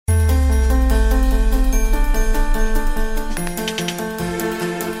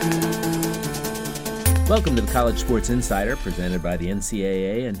Welcome to the College Sports Insider, presented by the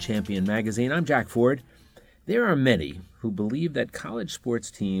NCAA and Champion Magazine. I'm Jack Ford. There are many who believe that college sports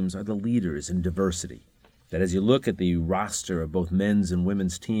teams are the leaders in diversity, that as you look at the roster of both men's and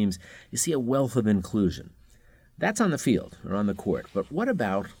women's teams, you see a wealth of inclusion. That's on the field or on the court, but what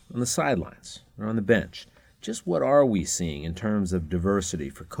about on the sidelines or on the bench? Just what are we seeing in terms of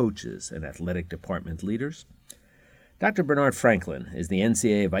diversity for coaches and athletic department leaders? Dr. Bernard Franklin is the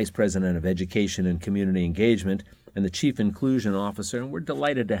NCAA Vice President of Education and Community Engagement and the Chief Inclusion Officer, and we're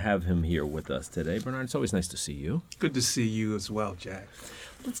delighted to have him here with us today. Bernard, it's always nice to see you. Good to see you as well, Jack.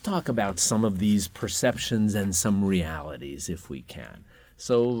 Let's talk about some of these perceptions and some realities, if we can.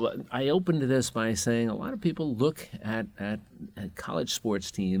 So I opened this by saying a lot of people look at college sports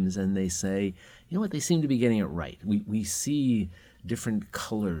teams and they say, you know what, they seem to be getting it right. We see different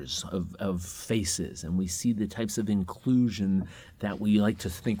colors of faces, and we see the types of inclusion that we like to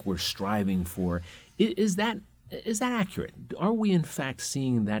think we're striving for. Is that accurate? Are we in fact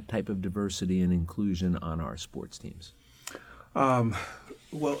seeing that type of diversity and inclusion on our sports teams? Well,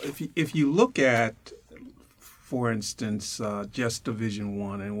 if you look at, for instance, just Division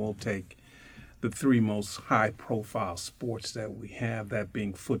I, and we'll take the three most high-profile sports that we have, that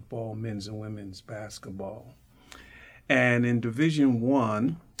being football, men's and women's basketball. And in Division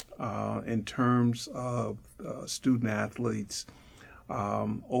I, in terms of student athletes,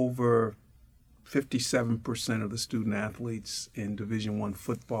 over 57% of the student athletes in Division I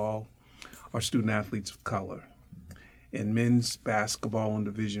football are student athletes of color. In men's basketball in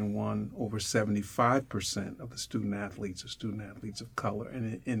Division I, over 75% of the student athletes are student athletes of color.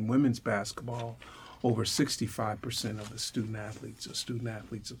 And in women's basketball, over 65% of the student athletes are student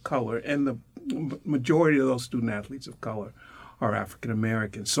athletes of color. And the majority of those student athletes of color are African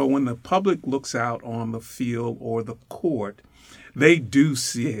American. So when the public looks out on the field or the court, they do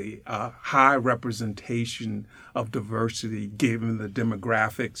see a high representation of diversity given the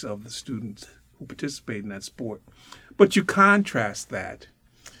demographics of the students who participate in that sport. But you contrast that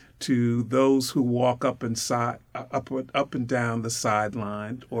to those who walk up and down the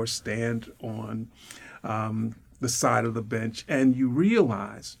sideline or stand on the side of the bench, and you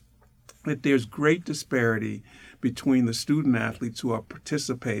realize that there's great disparity between the student athletes who are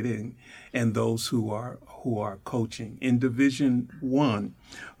participating and those who are coaching. In Division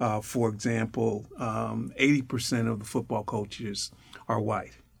I, for example, 80% of the football coaches are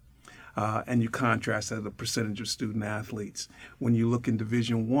white. And you contrast that with the percentage of student athletes. When you look in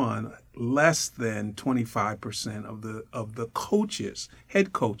Division I, less than 25% of the coaches,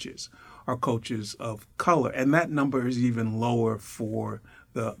 head coaches, are coaches of color, and that number is even lower for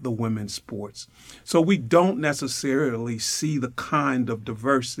the women's sports. So we don't necessarily see the kind of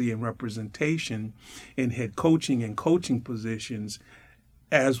diversity and representation in head coaching and coaching positions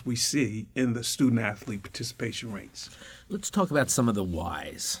as we see in the student-athlete participation rates. Let's talk about some of the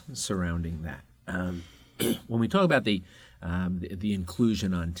whys surrounding that. When we talk about the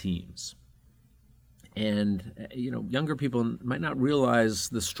inclusion on teams, and younger people might not realize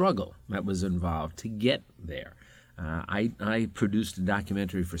the struggle that was involved to get there. I produced a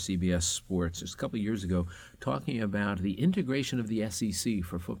documentary for CBS Sports just a couple of years ago talking about the integration of the SEC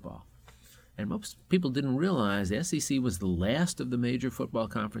for football. And most people didn't realize the SEC was the last of the major football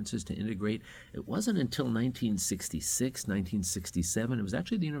conferences to integrate. It wasn't until 1966, 1967. It was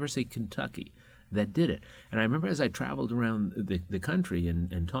actually the University of Kentucky that did it. And I remember as I traveled around the country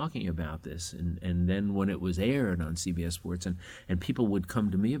and talking about this, and then when it was aired on CBS Sports, and people would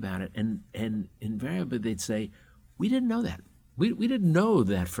come to me about it, and invariably they'd say, we didn't know that. We didn't know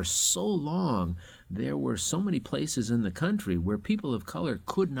that for so long there were so many places in the country where people of color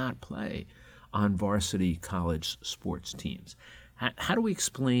could not play on varsity college sports teams. How do we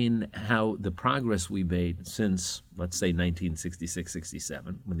explain how the progress we made since, let's say,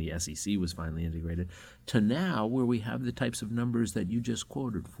 1966-67, when the SEC was finally integrated, to now where we have the types of numbers that you just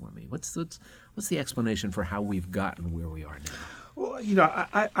quoted for me? What's the explanation for how we've gotten where we are now? Well,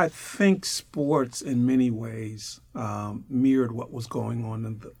 I think sports in many ways mirrored what was going on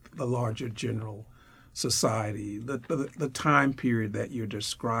in the larger general society. The time period that you're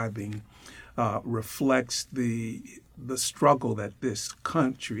describing reflects the struggle that this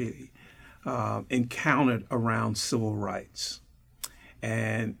country encountered around civil rights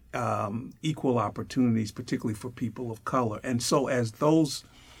and equal opportunities, particularly for people of color. And so as those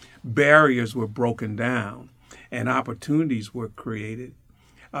barriers were broken down and opportunities were created,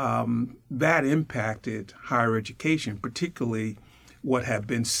 that impacted higher education, particularly what had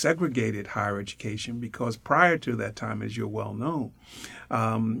been segregated higher education, because prior to that time, as you're well known,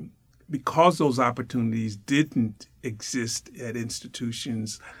 because those opportunities didn't exist at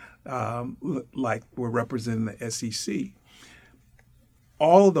institutions like were representing the SEC,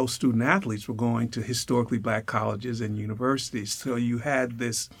 all of those student athletes were going to historically black colleges and universities. So you had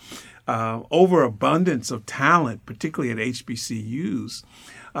this overabundance of talent, particularly at HBCUs,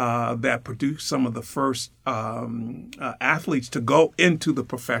 that produced some of the first athletes to go into the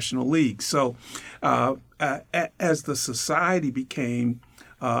professional league. So as the society became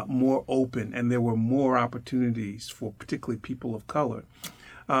more open and there were more opportunities for particularly people of color,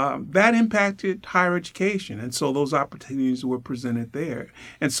 that impacted higher education. And so those opportunities were presented there.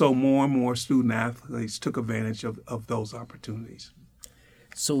 And so more and more student athletes took advantage of those opportunities.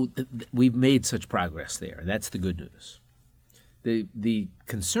 So we've made such progress there. That's the good news. The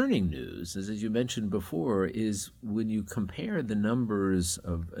concerning news, as you mentioned before, is when you compare the numbers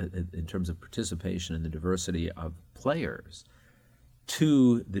in terms of participation and the diversity of players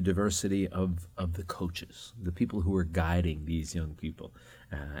to the diversity of the coaches, the people who are guiding these young people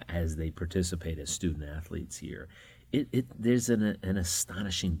as they participate as student athletes here. There's an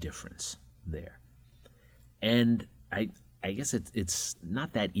astonishing difference there. And I guess it's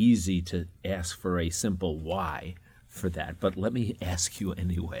not that easy to ask for a simple why for that, but let me ask you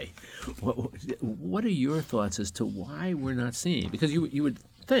anyway. What are your thoughts as to why we're not seeing? Because you would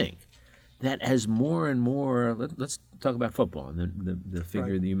think that as more and more, let's talk about football and the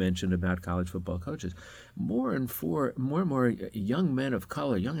figure that you mentioned about college football coaches, more and more young men of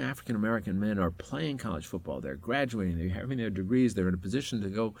color, young African American men are playing college football. They're graduating, they're having their degrees, they're in a position to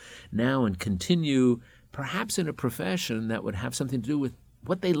go now and continue perhaps in a profession that would have something to do with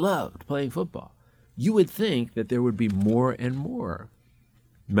what they loved, playing football. You would think that there would be more and more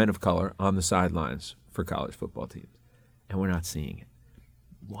men of color on the sidelines for college football teams, and we're not seeing it.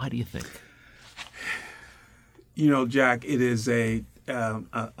 Why do you think? You know, Jack, it is a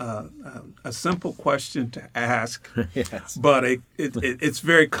simple question to ask, yes. But it's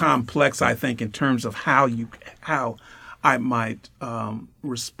very complex, I think, in terms of how I might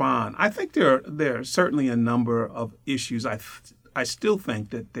respond. I think there are certainly a number of issues. I still think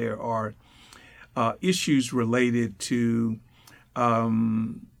that there are issues related to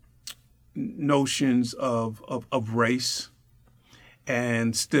notions of race,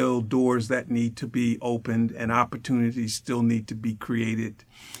 and still doors that need to be opened and opportunities still need to be created,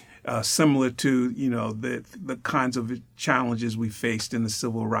 similar to the kinds of challenges we faced in the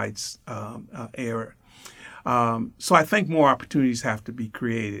civil rights era. So I think more opportunities have to be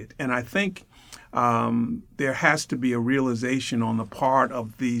created, and I think there has to be a realization on the part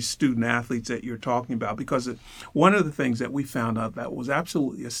of these student athletes that you're talking about, because one of the things that we found out that was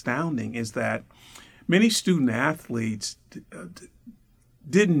absolutely astounding is that many student athletes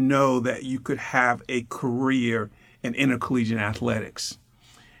didn't know that you could have a career in intercollegiate athletics,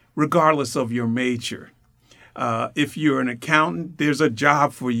 regardless of your major. If you're an accountant, there's a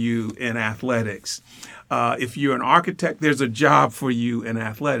job for you in athletics. If you're an architect, there's a job for you in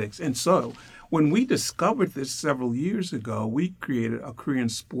athletics. And so when we discovered this several years ago, we created a Career in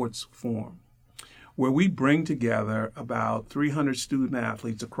Sports Forum, where we bring together about 300 student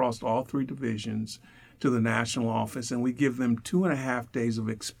athletes across all three divisions to the national office, and we give them 2.5 days of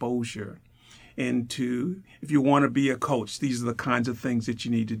exposure into, if you want to be a coach, these are the kinds of things that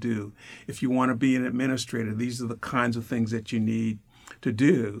you need to do. If you want to be an administrator, these are the kinds of things that you need to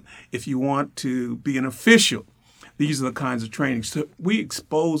do. If you want to be an official, these are the kinds of trainings. So we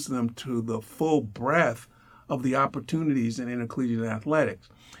expose them to the full breadth of the opportunities in intercollegiate athletics.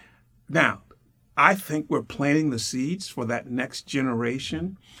 Now, I think we're planting the seeds for that next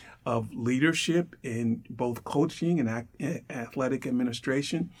generation of leadership in both coaching and athletic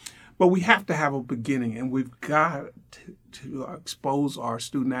administration. But we have to have a beginning, and we've got to expose our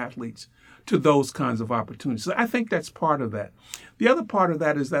student athletes to those kinds of opportunities. So I think that's part of that. The other part of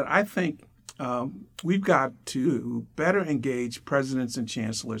that is that I think we've got to better engage presidents and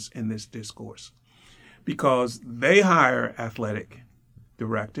chancellors in this discourse, because they hire athletic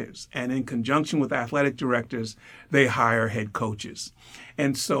directors, and in conjunction with athletic directors, they hire head coaches.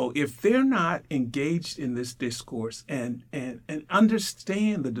 And so if they're not engaged in this discourse and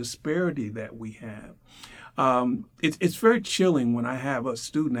understand the disparity that we have, it's very chilling when I have a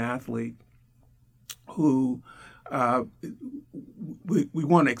student athlete who we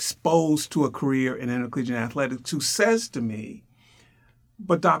want to expose to a career in intercollegiate athletics who says to me,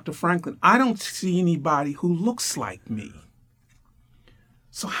 "But Dr. Franklin, I don't see anybody who looks like me.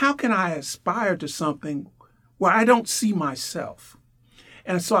 So how can I aspire to something where I don't see myself?"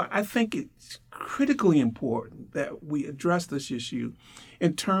 And so I think it's critically important that we address this issue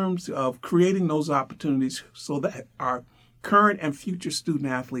in terms of creating those opportunities so that our current and future student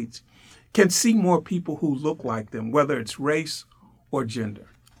athletes can see more people who look like them, whether it's race or gender.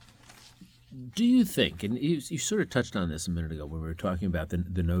 Do you think, and you sort of touched on this a minute ago when we were talking about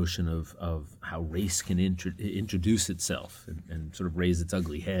the notion of how race can introduce itself and sort of raise its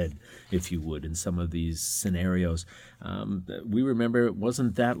ugly head, if you would, in some of these scenarios. We remember it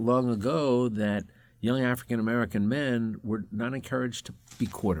wasn't that long ago that young African-American men were not encouraged to be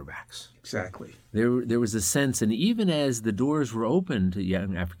quarterbacks. Exactly. There was a sense, and even as the doors were open to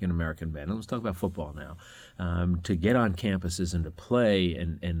young African-American men, and let's talk about football now, to get on campuses and to play,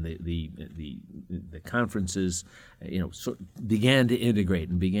 and the conferences, began to integrate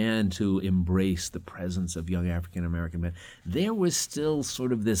and began to embrace the presence of young African-American men. There was still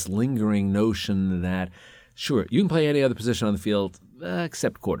sort of this lingering notion that, sure, you can play any other position on the field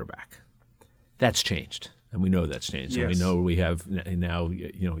except quarterback. That's changed, and we know that's changed. Yes. And we know we have now,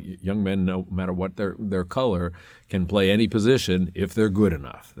 young men, no matter what their color, can play any position if they're good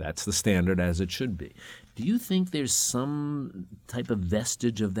enough. That's the standard, as it should be. Do you think there's some type of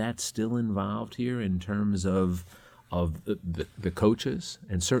vestige of that still involved here in terms of the coaches,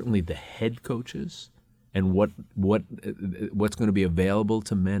 and certainly the head coaches, and what's going to be available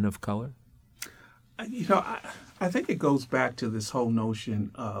to men of color? I think it goes back to this whole notion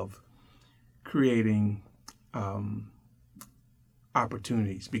of creating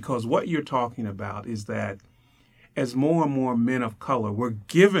opportunities, because what you're talking about is that as more and more men of color were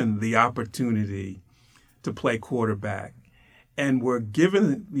given the opportunity to play quarterback and were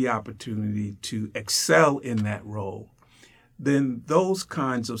given the opportunity to excel in that role, then those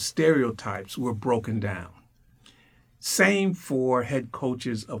kinds of stereotypes were broken down. Same for head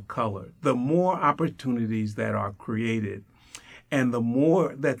coaches of color. The more opportunities that are created and the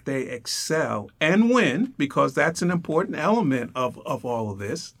more that they excel and win, because that's an important element of all of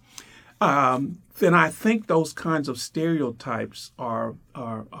this, then I think those kinds of stereotypes are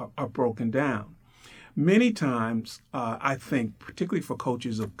broken down. Many times, I think, particularly for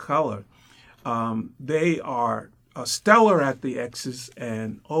coaches of color, they are stellar at the X's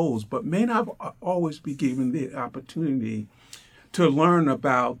and O's, but may not always be given the opportunity to learn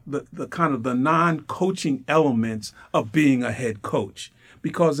about the kind of the non-coaching elements of being a head coach.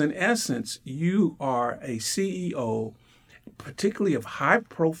 Because in essence, you are a CEO, particularly of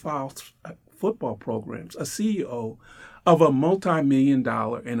high-profile football programs, a CEO of a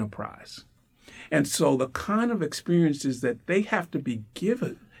multi-million-dollar enterprise. And so the kind of experiences that they have to be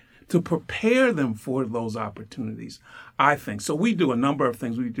given to prepare them for those opportunities, I think. So we do a number of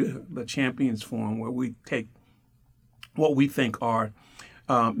things. We do the Champions Forum, where we take what we think are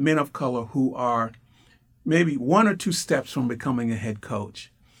men of color who are maybe one or two steps from becoming a head coach.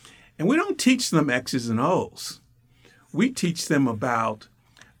 And we don't teach them X's and O's. We teach them about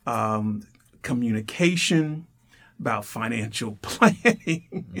communication, about financial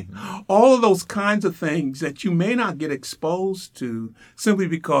planning, all of those kinds of things that you may not get exposed to simply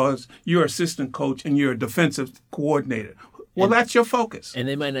because you're assistant coach and you're a defensive coordinator. Well, that's your focus. And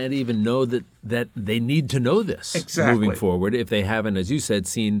they might not even know that they need to know this moving forward if they haven't, as you said,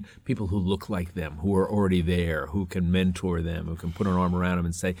 seen people who look like them, who are already there, who can mentor them, who can put an arm around them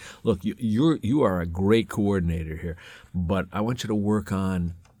and say, look, you are a great coordinator here, but I want you to work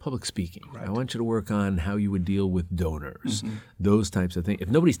on public speaking. Right. I want you to work on how you would deal with donors, those types of things. If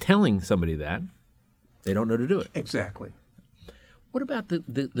nobody's telling somebody that, they don't know to do it. Exactly. What about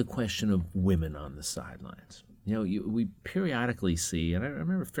the question of women on the sidelines? We periodically see, and I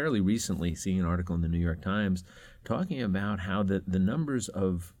remember fairly recently seeing an article in the New York Times talking about how the numbers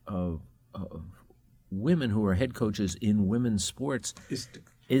of women who are head coaches in women's sports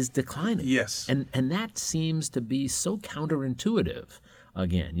is declining. Yes. And that seems to be so counterintuitive.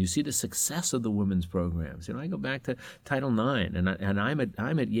 Again, you see the success of the women's programs. I go back to Title IX, and I'm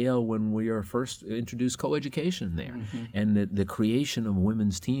at Yale when we are first introduced coeducation there, and the creation of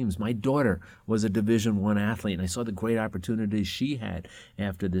women's teams. My daughter was a Division I athlete, and I saw the great opportunities she had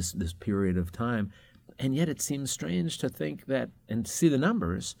after this period of time. And yet, it seems strange to think that, and to see the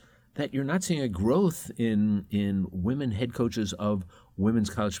numbers, that you're not seeing a growth in women head coaches of women's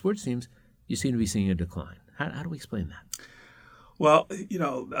college sports teams. You seem to be seeing a decline. How do we explain that? Well,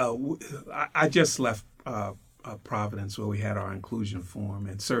 I just left Providence where we had our inclusion forum,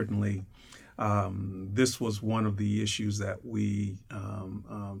 and certainly this was one of the issues that we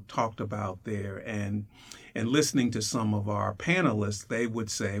talked about there. And listening to some of our panelists, they would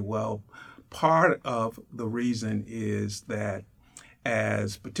say, well, part of the reason is that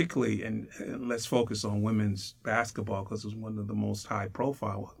as particularly, and let's focus on women's basketball because it's one of the most high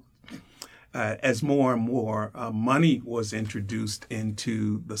profile, as more and more money was introduced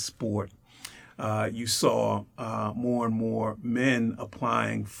into the sport, you saw more and more men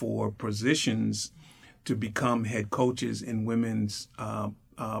applying for positions to become head coaches in women's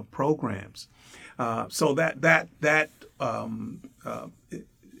programs. So that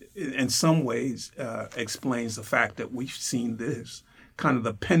in some ways explains the fact that we've seen this kind of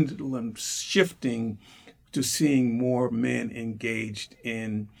the pendulum shifting to seeing more men engaged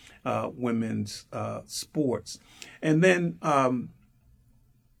in women's sports. And then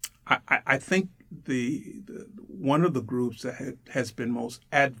I think the one of the groups that has been most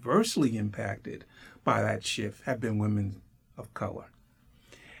adversely impacted by that shift have been women of color.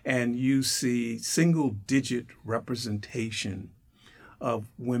 And you see single-digit representation of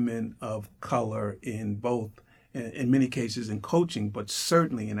women of color in both, in many cases in coaching, but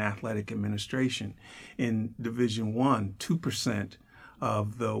certainly in athletic administration. In Division I, 2%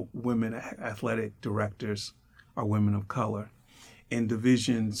 of the women athletic directors are women of color. In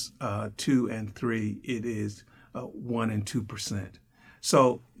Divisions 2 and 3, it is 1 and 2%.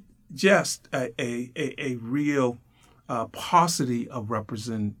 So just a real paucity of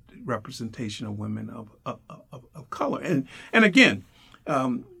representation of women of color. And again,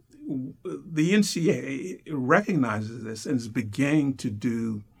 the NCAA recognizes this and is beginning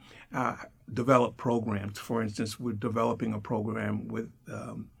to develop programs. For instance, we're developing a program with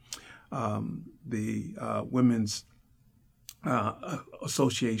the Women's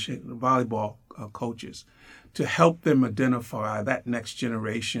Association of volleyball coaches to help them identify that next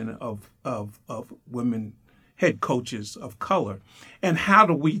generation of women head coaches of color. And how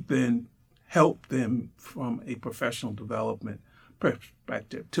do we then help them from a professional development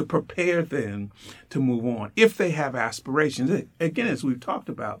perspective to prepare them to move on if they have aspirations? Again, as we've talked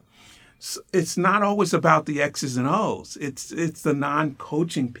about, it's not always about the X's and O's. It's the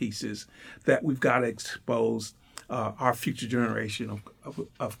non-coaching pieces that we've got to expose our future generation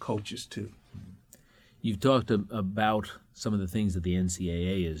of coaches to. You've talked about some of the things that the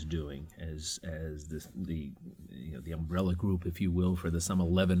NCAA is doing as the umbrella group, if you will, for the some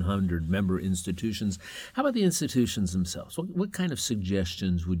 1,100 member institutions. How about the institutions themselves? What kind of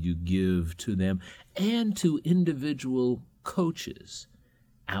suggestions would you give to them and to individual coaches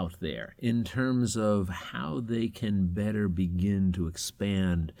out there in terms of how they can better begin to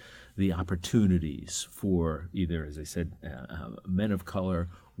expand the opportunities for either, as I said, men of color,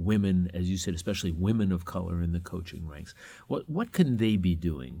 women, as you said, especially women of color in the coaching ranks? What can they be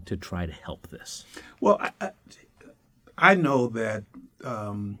doing to try to help this? Well, I know that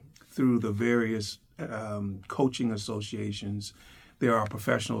through the various coaching associations, there are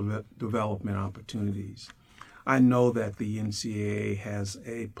professional development opportunities. I know that the NCAA has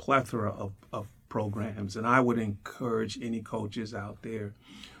a plethora of programs, and I would encourage any coaches out there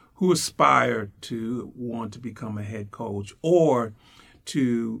who aspire to want to become a head coach or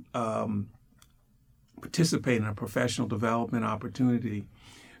to participate in a professional development opportunity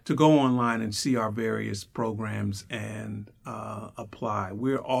to go online and see our various programs and apply.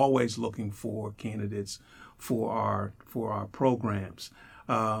 We're always looking for candidates for our programs.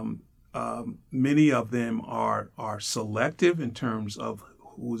 Many of them are selective in terms of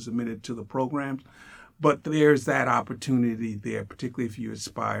who is admitted to the programs, but there's that opportunity there, particularly if you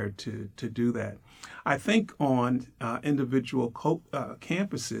aspire to do that. I think on individual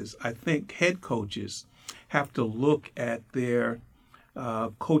campuses, I think head coaches have to look at their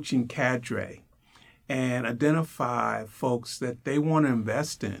coaching cadre and identify folks that they want to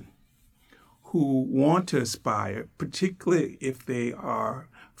invest in, who want to aspire, particularly if they are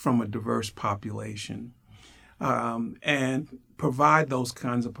from a diverse population, and provide those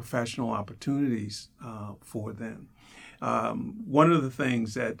kinds of professional opportunities for them. One of the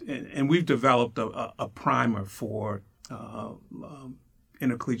things that, and we've developed a primer for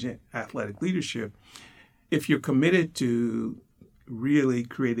intercollegiate athletic leadership. If you're committed to really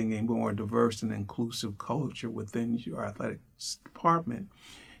creating a more diverse and inclusive culture within your athletics department,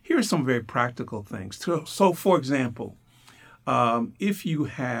 here are some very practical things. So for example, if you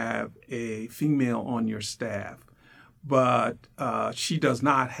have a female on your staff, but she does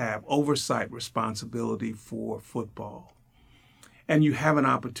not have oversight responsibility for football, and you have an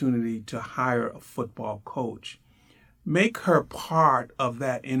opportunity to hire a football coach, make her part of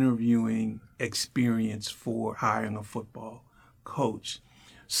that interviewing experience for hiring a football coach,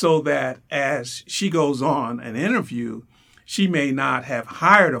 so that as she goes on an interview, she may not have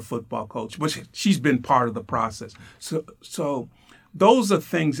hired a football coach, but she's been part of the process. So those are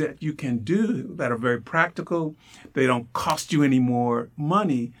things that you can do that are very practical. They don't cost you any more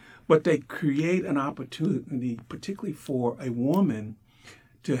money, but they create an opportunity, particularly for a woman,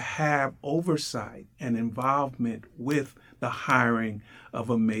 to have oversight and involvement with the hiring of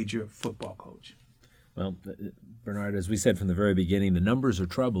a major football coach. Well, Bernard, as we said from the very beginning, the numbers are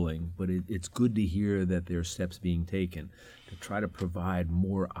troubling, but it's good to hear that there are steps being taken to try to provide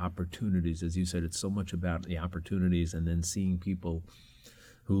more opportunities. As you said, it's so much about the opportunities and then seeing people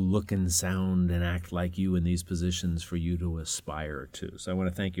who look and sound and act like you in these positions for you to aspire to. So I want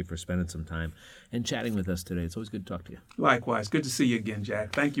to thank you for spending some time and chatting with us today. It's always good to talk to you. Likewise. Good to see you again,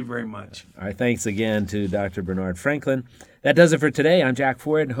 Jack. Thank you very much. All right. Thanks again to Dr. Bernard Franklin. That does it for today. I'm Jack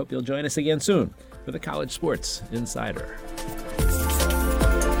Ford, and hope you'll join us again soon for the College Sports Insider.